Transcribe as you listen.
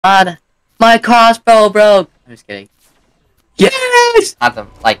God, my crossbow broke. I'm just kidding. Yes! Not the,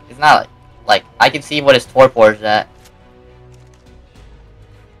 like, it's not like I can see what his torpor is at.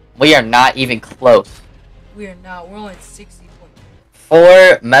 We are not even close. We are not. We're only at 60 points.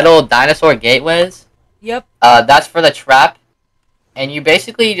 4 metal dinosaur gateways. Yep. That's for the trap. And you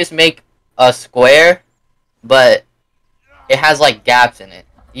basically just make a square, but it has like gaps in it.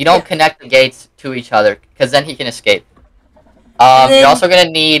 You don't connect the gates to each other, because then he can escape. You're also gonna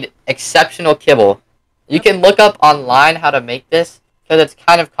need exceptional kibble. You can look up online how to make this, because it's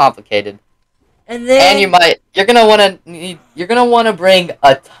kind of complicated. And then you're gonna wanna bring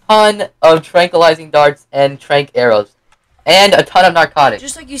a ton of tranquilizing darts and trank arrows, and a ton of narcotics.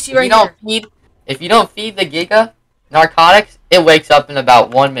 Just like you see right here. If you don't feed the Giga narcotics, it wakes up in about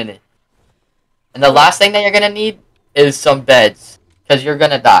 1 minute. And the last thing that you're gonna need is some beds, because you're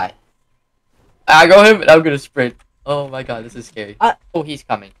gonna die. I go him and I'm gonna sprint. Oh my god, this is scary. Oh, he's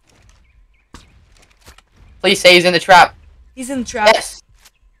coming. Please say he's in the trap. He's in the trap. Yes.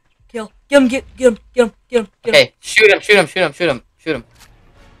 Kill. Get him. Okay, shoot him.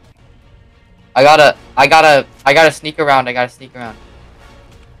 I gotta sneak around.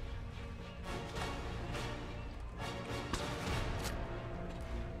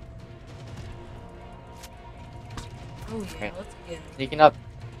 Oh yeah, Okay. let's get him. Sneaking up.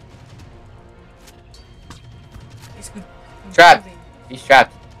 He's Trapped. He's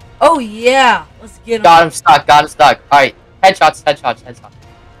trapped. Oh yeah, let's get him. Got him stuck. Alright, headshots.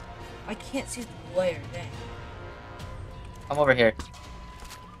 I can't see the glare, dang. Come over here.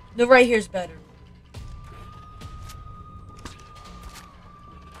 The right here's better.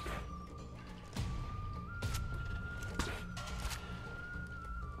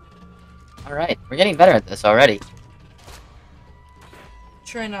 Alright, we're getting better at this already.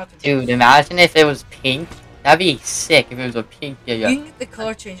 Try not to. Dude, imagine if it was pink. That'd be sick if it was a pink Giga. You can get the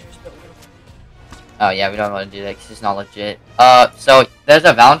color changers, but we don't. Oh yeah, we don't want to do that because it's not legit. So there's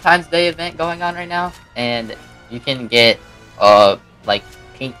a Valentine's Day event going on right now, and you can get like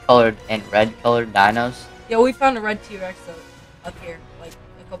pink colored and red colored dinos. Yeah, we found a red T-Rex up here, like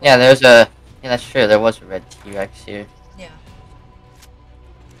a couple. Yeah, yeah, that's true. There was a red T-Rex here. Yeah.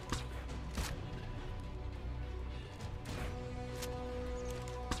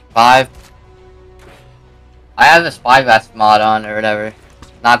 I have the spyglass mod on or whatever.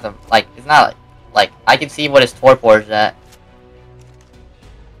 Not the it's not like I can see what his torpor is at.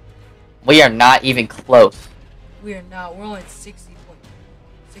 We are not even close. We are not. We're only at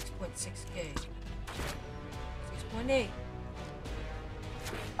 6.6k. 6.8.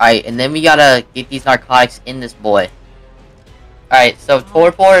 Alright, and then we gotta get these narcotics in this boy. Alright, so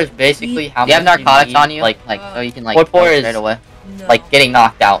torpor is basically how much you have narcotics on you, so you can torpor is straight away. No. Like getting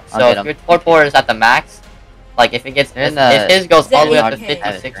knocked out. So if your torpor is at the max, like if it gets if his goes all the way up to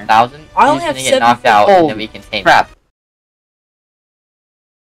 56,000, I only he's have gonna get knocked out, and then we can tame him.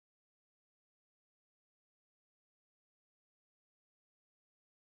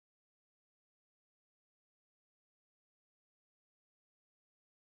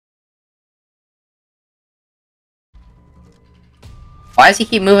 Why does he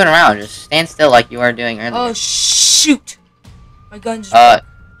keep moving around? Just stand still like you were doing earlier. Oh shoot! My gun just.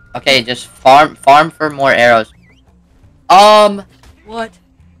 Okay, just farm for more arrows. What?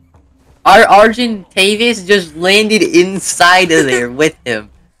 Our Argentavis just landed inside of there with him.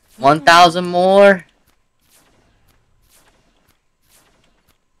 1,000 more.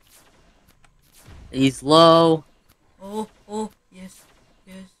 He's low. Oh, yes.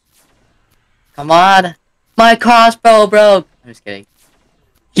 Come on. My crossbow broke. I'm just kidding.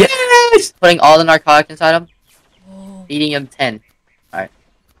 Yes! Putting all the narcotics inside him. Oh. Feeding him 10. Alright.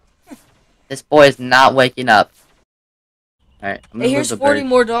 This boy is not waking up. Alright, I'm gonna Hey, here's 40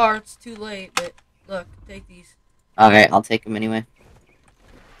 more darts. Too late, but look, take these. Okay, I'll take them anyway.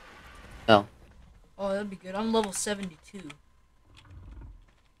 Oh, that'd be good. I'm level 72.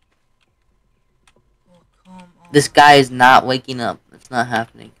 Oh, come on. This guy is not waking up. It's not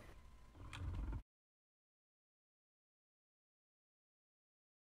happening.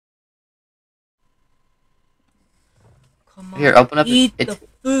 Come on. Here, open up. Eat the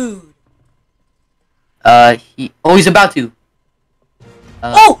food. He's about to.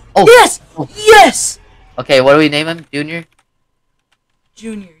 Yes! Okay, what do we name him? Junior?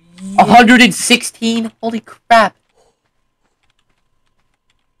 Junior. Yes. 116? Holy crap.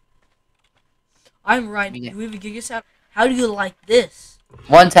 I'm right. Do we have a Giga Sap? How do you like this?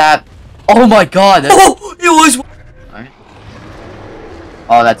 One tap. Oh my god. Oh, it was. Alright.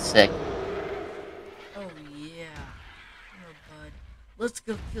 Oh, that's sick. Oh yeah. Oh bud. Let's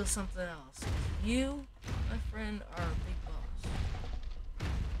go kill something else. You, my friend, are a big boss.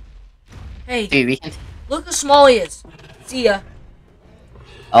 Hey, Dude, we can. look how small he is. See ya.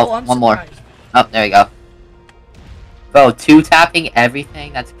 Oh, I'm one more. surprised. Oh, there we go. Bro, 2 tapping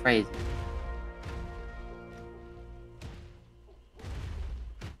everything? That's crazy.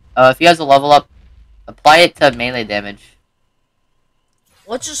 If he has a level up, apply it to melee damage.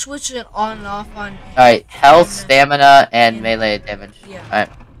 Let's just switch it on and off on. Alright, health, stamina, and melee damage. Yeah. Alright.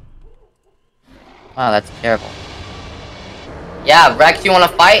 Wow, that's terrible. Yeah, Rex, you wanna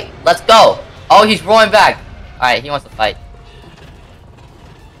fight? Let's go! Oh, he's rolling back! Alright, he wants to fight.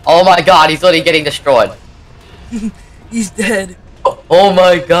 Oh my god, he's literally getting destroyed. He's dead. Oh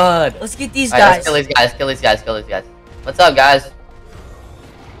my god! Let's get these Alright, guys. let's kill these guys. What's up, guys?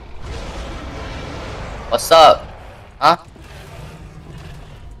 What's up? Huh?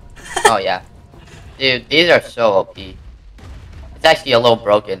 Oh yeah. Dude, these are so OP. It's actually a little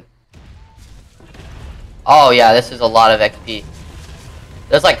broken. Oh yeah, this is a lot of XP.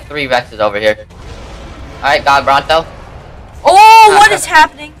 There's like 3 Rexes over here. Alright, God Bronto. Oh, what is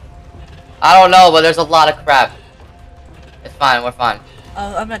happening? I don't know, but there's a lot of crap. It's fine, we're fine.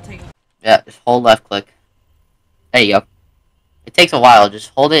 I'm not taking. Yeah, just hold left click. There you go. It takes a while,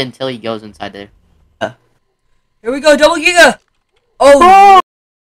 just hold it until he goes inside there. Here we go, double Giga! Oh,